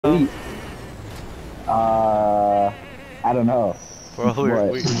I don't know. Bro,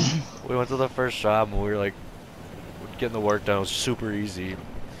 What? we went to the first shop and we were like getting the work done. It was super easy.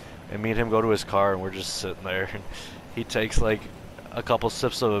 And me and him go to his car and we're just sitting there. And he takes like a couple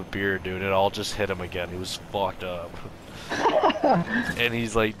sips of a beer, dude, and it all just hit him again. He was fucked up. And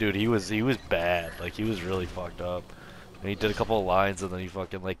he's like, dude, he was bad. Like he was really fucked up. And he did a couple of lines and then he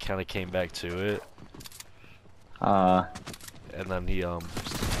fucking like kind of came back to it. Uh, And then he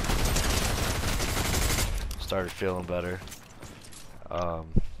started feeling better.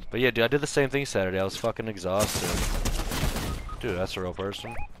 But yeah, dude, I did the same thing Saturday. I was fucking exhausted. Dude, that's a real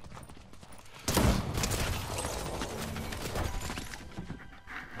person.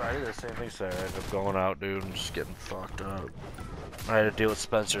 I did the same thing Saturday. I ended up going out, dude, and just getting fucked up. I had to deal with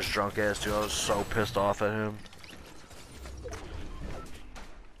Spencer's drunk ass, dude. I was so pissed off at him.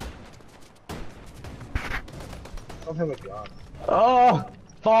 oh,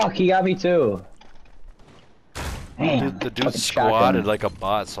 fuck! He got me too. Dude, Damn. the dude Fucking squatted shotgun. like a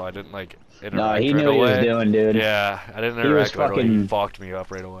bot, so I didn't like No, interact he right knew what he was away. doing, dude. Yeah, I didn't He was interact right away. He fucking. fucked me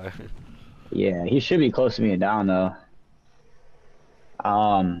up right away. Yeah, he should be close to me and down though.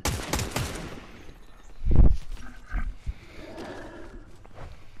 Um.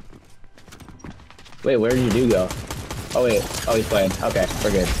 Wait, where did you go? Oh wait. Oh, he's playing. Okay,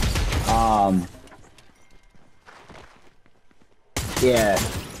 we're good. Um. Yeah.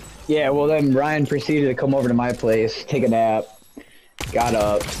 Yeah. Well, then Ryan proceeded to come over to my place, take a nap, got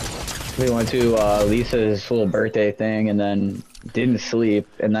up. We went to Lisa's little birthday thing, and then didn't sleep,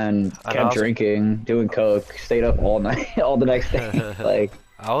 and then I kept know. drinking, doing coke, stayed up all night, all the next day. Like,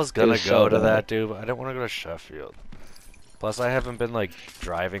 I was it gonna was so go to bad. that, dude, but I didn't want to go to Sheffield. Plus, I haven't been like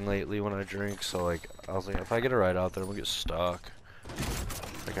driving lately when I drink, so like I was like, if I get a ride out there, I'm gonna get stuck,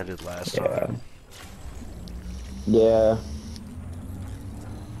 like I did last Yeah. time. Yeah.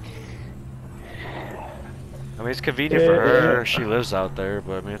 I mean, it's convenient for her. She lives out there,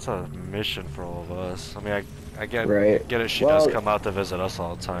 but I mean, it's a mission for all of us. I mean, I Right. get it. She does Well, come out to visit us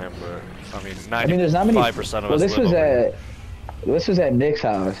all the time, but I mean, I mean, there's not many. 95% of Well, us live over here, this was at Nick's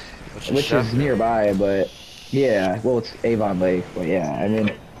house, which is which is Sheffield. nearby, but yeah. Well, it's Avon Lake, but yeah.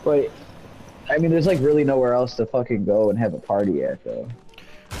 But I mean, there's like really nowhere else to fucking go and have a party at, though.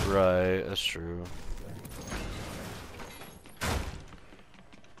 Right, that's true.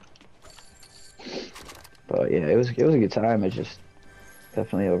 But yeah, it was a good time. I just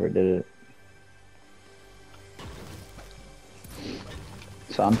definitely overdid it.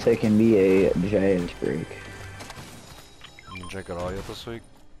 So I'm taking me a giant break. You didn't drink it all yet this week?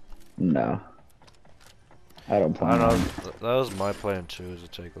 No, I don't I plan don't know. on. That was my plan too, is to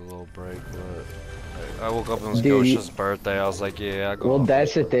take a little break, but I woke up and it was Dude, Gosha's birthday. I was like, yeah, I'll go well, out for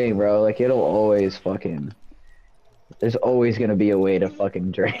that's his the birthday. thing, bro. Like, it'll always fucking. There's always gonna be a way to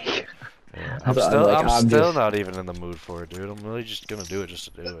fucking drink. Yeah, So I'm like, I'm I'm still just. not even in the mood for it, dude. I'm really just gonna do it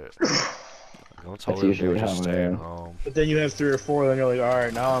just to do it. I'm That's totally okay usually with how just I staying am. home. But then you have 3 or 4, then you're like, all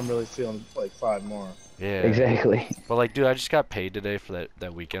right, now I'm really feeling like 5 more. Yeah, Exactly. but like, dude, I just got paid today for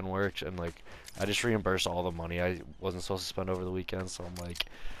that weekend work, and like, I just reimbursed all the money I wasn't supposed to spend over the weekend. So I'm like,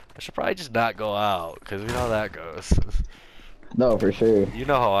 I should probably just not go out, cause we know how that goes. No, for sure. You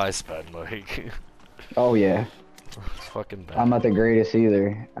know how I spend, like, Oh yeah. it's fucking I'm bad. not the greatest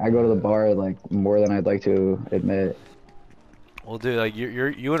either. I go to the bar like more than I'd like to admit. Well, dude, like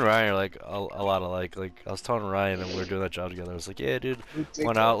you and Ryan are like a lot alike. Like I was telling Ryan and we were doing that job together. I was like, yeah, dude, Who take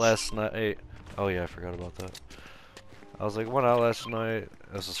went out those? last night. Oh yeah, I forgot about that. I was like, went out last night.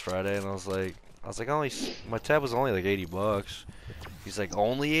 This was Friday, and I was like, my tab was only like $80. He's like,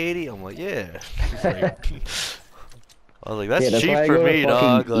 only 80? I'm like, yeah. He's like, I was like, Yeah, that's that's cheap why I for go to me, fucking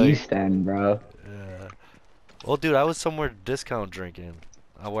dog. Like, East End, bro. yeah. Well, dude, I was somewhere discount drinking,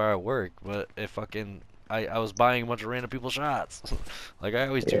 where I work, but it fucking I was buying a bunch of random people shots, like I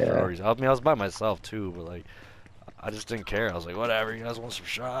always do for no Yeah. reason. I mean, I was by myself too, but like I just didn't care. I was like, whatever, you guys want some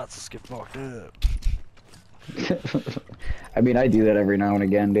shots? Let's get fucked up. I mean, I do that every now and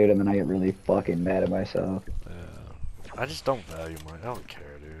again, dude, and then I get really fucking mad at myself. Yeah, I just don't value money. I don't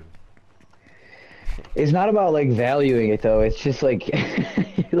care, dude. It's not about like valuing it though. It's just like,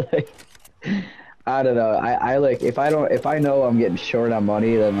 like I don't know. I like if I know I'm getting short on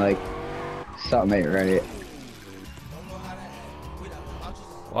money, then like something ain't right.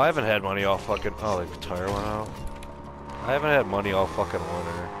 Well, I haven't had money all fucking. Oh, the tire went out. I haven't had money all fucking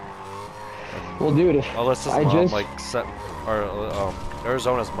winter. Well, dude, if Alyssa's I mom just like sent, or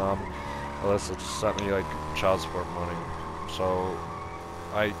Arizona's mom, Alyssa just sent me like child support money, so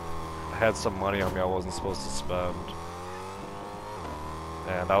I had some money on me I wasn't supposed to spend,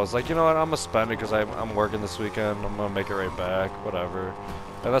 And I was like, you know what, I'm gonna spend it because I'm working this weekend. I'm gonna make it right back, whatever.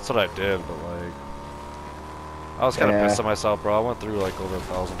 And that's what I did, but like, I was kind of pissed at myself, bro. I went through like over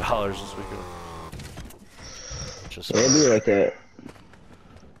 $1,000 this weekend. Just it'd be like that.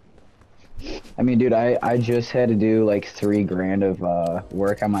 I mean, dude, I just had to do like $3 grand of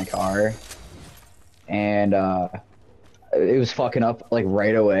work on my car, and it was fucking up like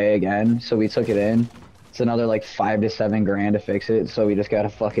right away again. So we took it in. It's another like 5 to 7 grand to fix it. So we just gotta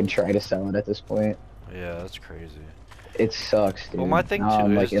fucking try to sell it at this point. yeah, that's crazy. It sucks, dude. Well, my thing Now too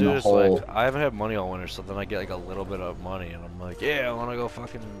I'm is, like in the dude, is hole. like I haven't had money all winter, so then I get like a little bit of money, and I'm like, yeah, I want to go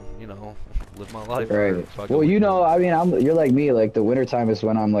fucking, you know, live my life. Right. Well, you know, I mean, you're like me. Like the wintertime is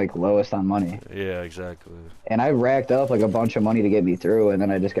when I'm like lowest on money. Yeah, exactly. And I racked up like a bunch of money to get me through, and then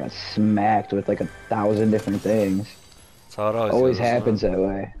I just got smacked with like 1,000 different things. That's how it Always happens that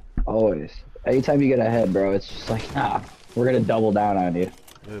way. Always. Anytime you get ahead, bro, it's just like, nah, we're gonna double down on you.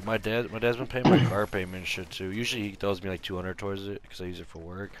 Dude, my dad's been paying my car payment and shit too. Usually he throws me like 200 towards it because I use it for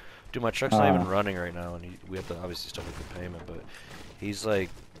work. Dude, my truck's not even running right now, and we have to obviously still make the payment. But he's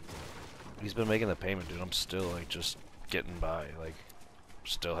been making the payment, dude. I'm still like just getting by, like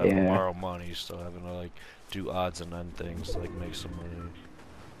still having to borrow money, still having to like do odds and end things to like make some money.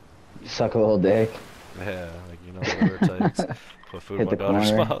 Suck a little dick. Yeah, like you know, whatever it takes. Put food in my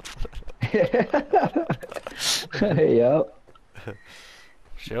daughter's mouth. Yep.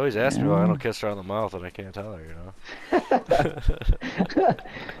 She always asks me why I don't kiss her on the mouth, and I can't tell her, you know.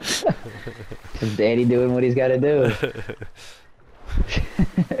 Just daddy doing what he's got to do.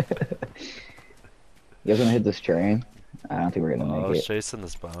 You guys gonna hit this train? I don't think we're gonna make it. I was chasing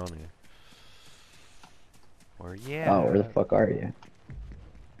this bounty. Where Oh, where the fuck are you?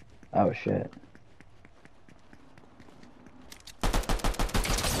 Oh shit.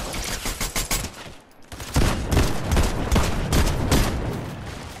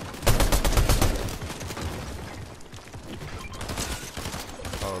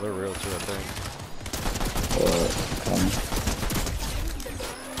 Oh, they're real too, I think.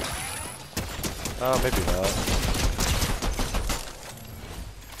 Oh, maybe not.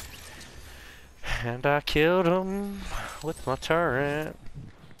 And I killed him with my turret.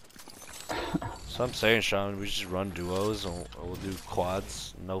 So I'm saying, Sean, we just run duos and we'll do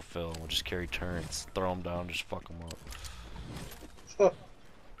quads, no fill, and we'll just carry turrets, throw them down, just fuck them up.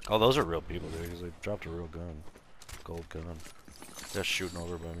 Oh, those are real people, dude, because they dropped a real gun. Gold gun. They're shooting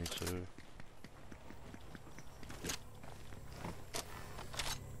over by me, too.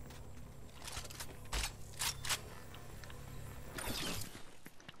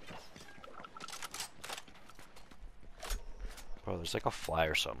 Bro, there's like a fly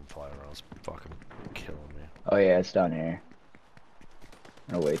or something flying around. It's fucking killing me. Oh yeah, it's down here.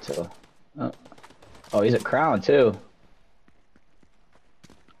 I'll wait till. Oh, he's a crown too.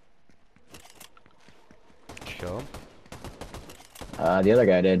 Did you kill him? The other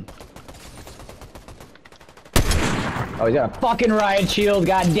guy did. Oh, he's got a fucking riot shield.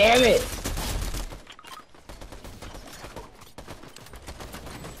 God damn it!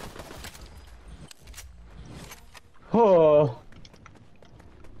 Oh.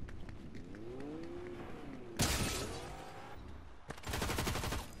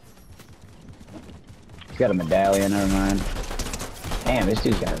 He's got a medallion, never mind. Damn, this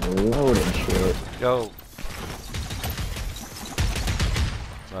dude's got loaded shit. Yo.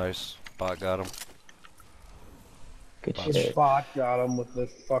 Nice. Bot got him. Good shit. Bot got him with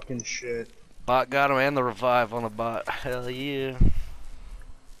this fucking shit. Bot got him and the revive on the bot. Hell yeah.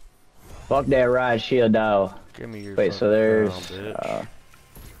 Fuck that riot shield, though. Give me your Wait, so there's...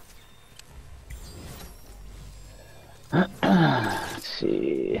 let's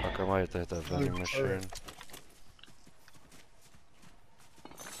see... Fuck, I might have to hit that vending machine.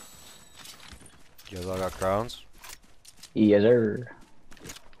 You guys all got crowns? Yes, sir.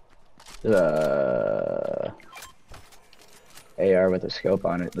 AR with a scope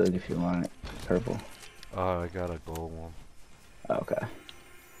on it, dude, if you want it. Purple. Oh, I got a gold one. Okay.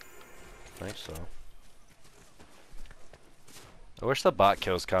 I think so. I wish the bot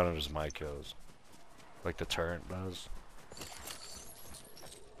kills counted as my kills. Like the turret does.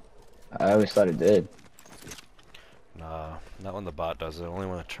 I always thought it did. Nah, not when the bot does it, only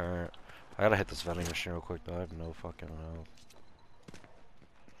when a turret. I gotta hit this vending machine real quick though, I have no fucking health.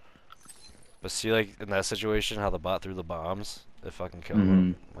 But see, like, in that situation, how the bot threw the bombs, it fucking killed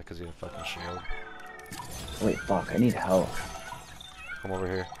him. Like, cause he had a fucking shield. Wait, fuck, I need help. Come over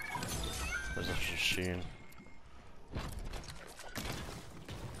here. There's a machine.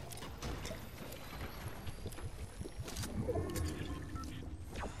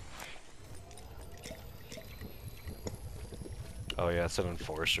 Oh yeah, it's an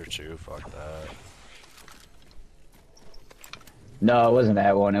enforcer too. Fuck that. No, it wasn't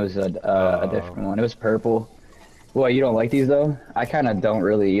that one. It was a different one. It was purple. What, you don't like these though? I kind of don't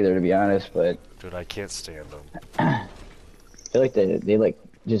really either, to be honest. But Dude, I can't stand them. I feel like they like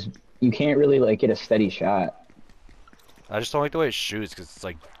just you can't really like get a steady shot. I just don't like the way it shoots because it's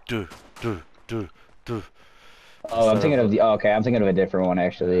like do do do do. Oh, I'm thinking of the. Oh, okay, I'm thinking of a different one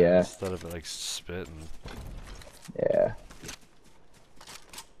actually. Yeah. Instead of like spitting. Yeah.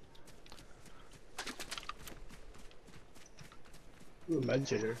 Ooh,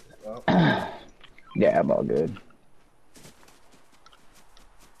 meditator. Well, Yeah, I'm all good.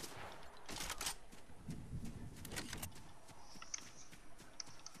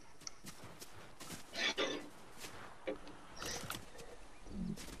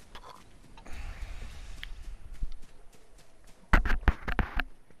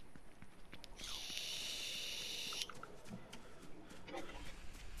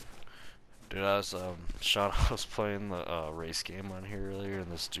 Dude, Sean, I was playing the race game on here earlier, and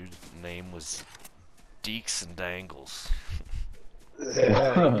this dude's name was Deeks and Dangles.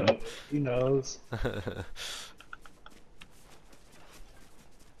 yeah, he knows.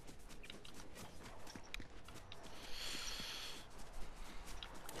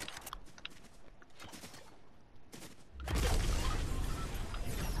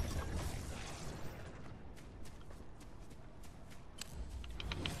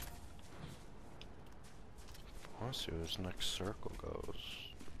 Let's see where this next circle goes.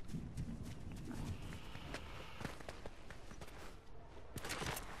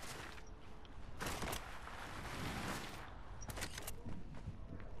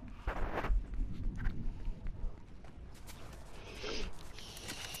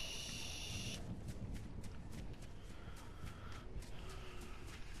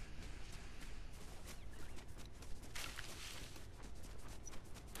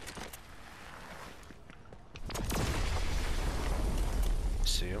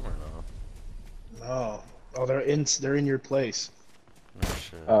 See him or not? No. Oh, they're in your place. No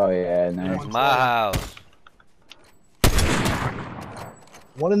shit. Oh yeah, nice. It's my house.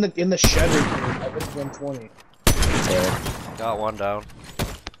 One in the shed right here. I think 120. Yeah. Got one down.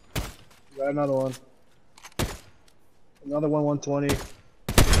 Got another one. Another one 120.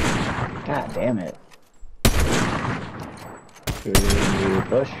 God damn it. Should we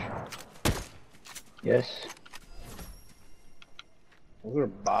push? Yes. Those are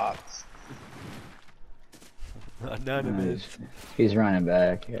bots. Anonymous. He's running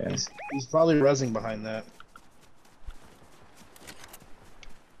back. Yeah. He's probably rezzing behind that.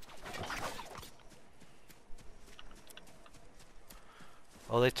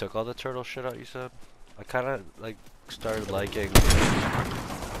 Oh, they took all the turtle shit out, you said? I kind of, like, started liking...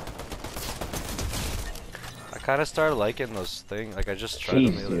 I kind of started liking those things. Like, I just tried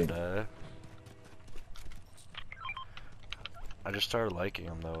them the other day. I just started liking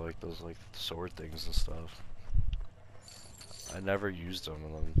them, though. Like, those, like, sword things and stuff. I never used them,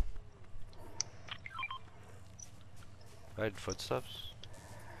 and then... I had footsteps?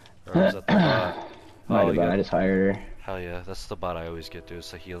 Or was that the bot? Might have been. yeah. I just hired her. Hell yeah, that's the bot I always get to,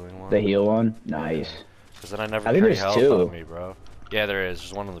 it's the healing one. The heal one? Nice. Because then I never I think carry there's health two. on me, bro. Yeah, there is.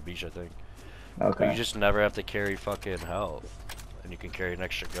 There's one on the beach, I think. But Okay. you just never have to carry fucking health. And you can carry an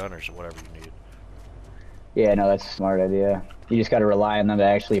extra gun or whatever you need. Yeah, no, that's a smart idea. You just gotta rely on them to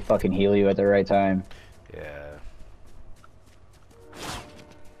actually fucking heal you at the right time. Yeah.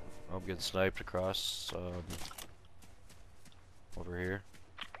 I'm getting sniped across, over here.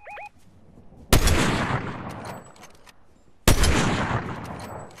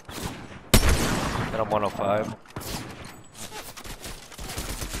 And I'm 105.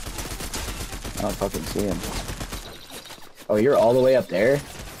 I don't fucking see him. Oh, you're all the way up there?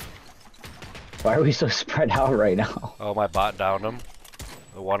 Why are we so spread out right now? Oh, my bot downed him.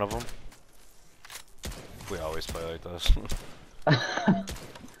 One of them. We always play like this.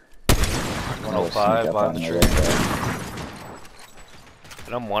 105 on the tree.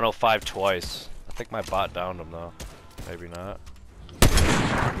 And I'm 105 twice. I think my bot downed him though. Maybe not.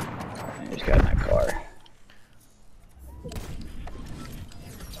 I just got in that car.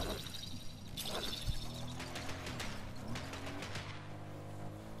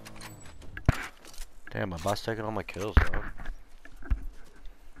 Damn, my bot's taking all my kills though.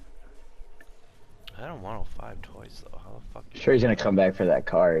 I had him 105 twice though. How the fuck? Sure he's gonna come back for that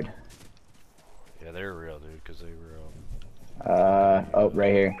card. Yeah, they're real, dude, because they were. Oh,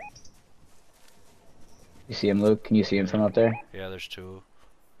 right here. You see him, Luke? Can you see him from up there? Yeah, there's two.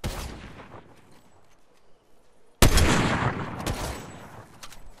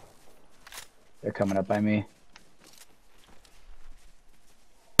 They're coming up by me.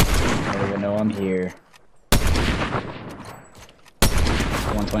 know I'm here.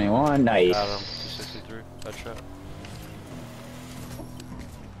 121, nice. Got him. 263. Headshot.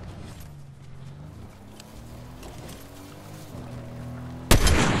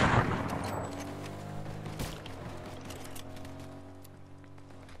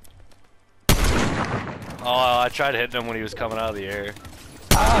 Oh, I tried hitting him when he was coming out of the air.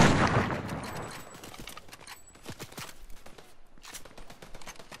 Ah!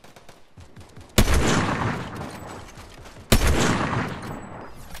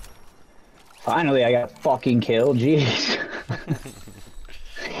 Finally, I got fucking killed. Jeez.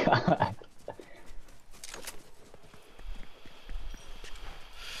 God.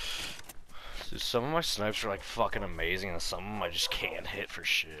 Dude, some of my snipes are like fucking amazing, and some of them I just can't hit for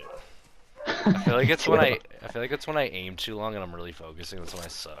shit. I feel like it's when I feel like it's when I aim too long and I'm really focusing. That's when I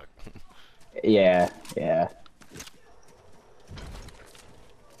suck. Yeah, yeah.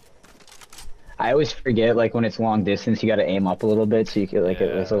 I always forget, like, when it's long distance, you gotta aim up a little bit so you can, like,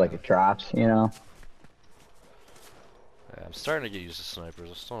 so, like, it drops, you know? Yeah, I'm starting to get used to snipers.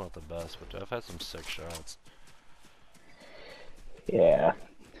 I'm still not the best, but I've had some sick shots. Yeah.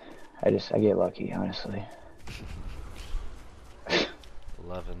 I get lucky, honestly. 11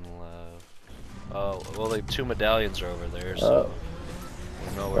 left. Oh, well, like 2 medallions are over there, so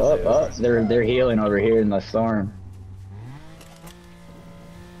we know where they are. They're healing over here in the storm.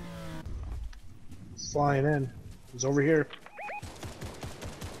 Flying in. He's over here.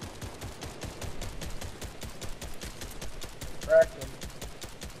 Cracked him.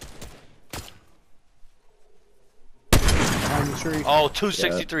 Behind the tree. Oh,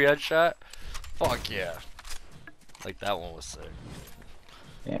 263 headshot? Fuck yeah. Like, that one was sick.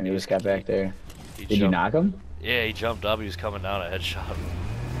 Yeah, he just got back there. He Did you knock him? Yeah, he jumped up. He was coming down a headshot.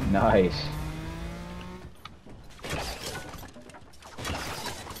 Nice.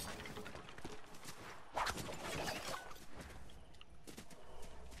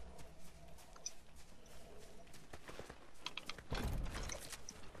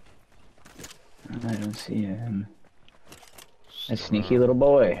 I don't see him. A sneaky little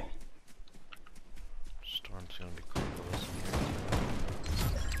boy. Storm's gonna be close.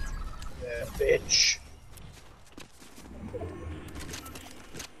 Yeah, bitch.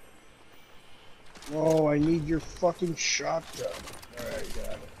 Oh, I need your fucking shotgun. Alright,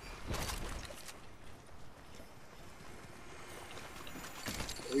 got it.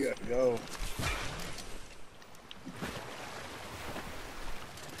 We gotta go.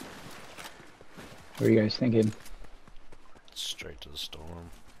 What are you guys thinking? Straight to the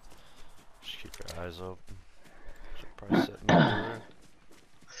storm. Just keep your eyes open. Should probably sit in the door.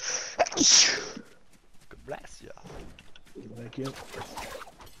 God bless ya. Thank you.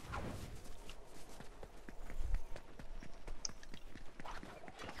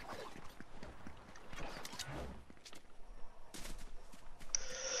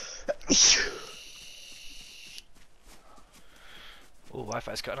 Oh,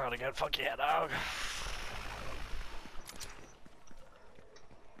 Wi-Fi's cutting out again. Fuck yeah, dog.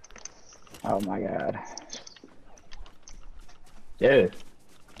 Oh my god. Dude.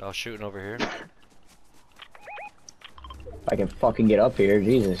 Oh, shooting over here. If I can fucking get up here,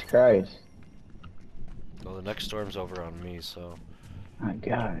 Jesus Christ. Well, the next storm's over on me, so. My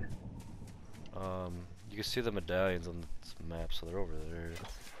god. You can see the medallions on the map, so they're over there.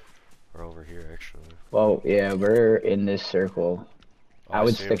 Or over here, actually. Well, yeah, we're in this circle. Oh, I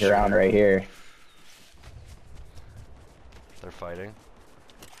would see 'em stick around shooting. right here. They're fighting.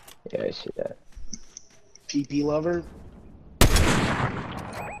 Yeah, I see that. PP lover.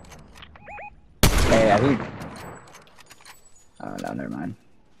 Hey, I think... Oh, no, never mind.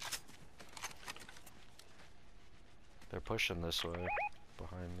 They're pushing this way,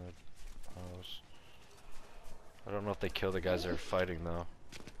 behind the house. I don't know if they kill the guys that are fighting, though.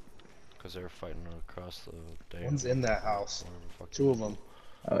 Because they were fighting across the dam. One's in that house. Fuck. Two of them.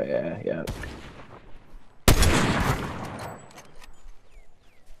 Oh, yeah, yeah.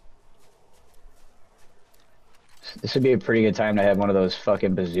 This would be a pretty good time to have one of those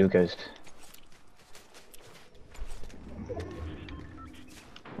fucking bazookas.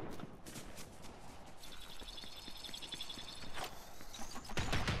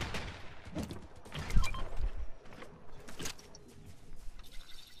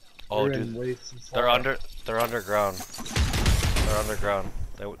 Oh, They're in dude. waves and They're fall. they're underground. They're underground.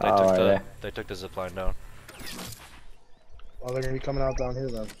 They Oh, took the yeah. they took the zip line down. Oh, they're gonna be coming out down here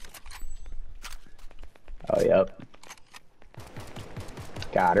then. Oh, yep.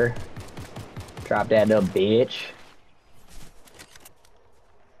 Got her. Drop that little bitch.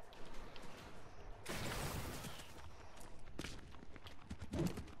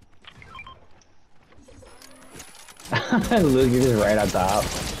 Luke, you're just right on top.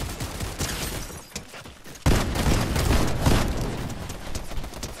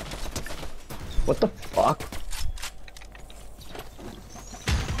 What the fuck?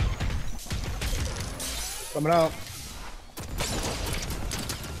 Coming out.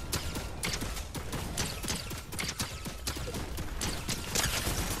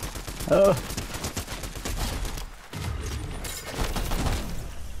 Oh.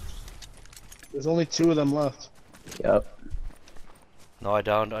 There's only 2 of them left. Yep. No, I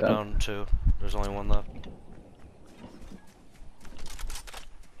downed 2. There's only 1 left.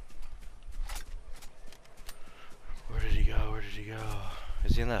 Where did he go? Where did he go?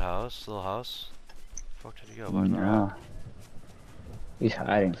 Is he in that house? Little house? Fuck did he go? No. He's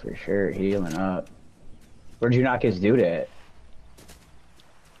hiding for sure, healing up. Where'd you knock his dude at?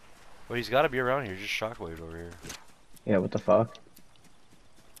 Well, he's got to be around here. Just shockwaved over here. Yeah, what the fuck?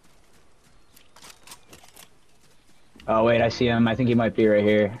 Oh wait, I see him. I think he might be right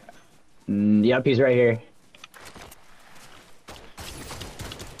here. Yep, he's right here.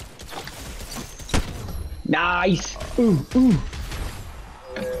 Nice! Ooh, ooh.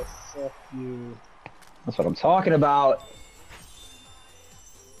 Fuck you. That's what I'm talking about.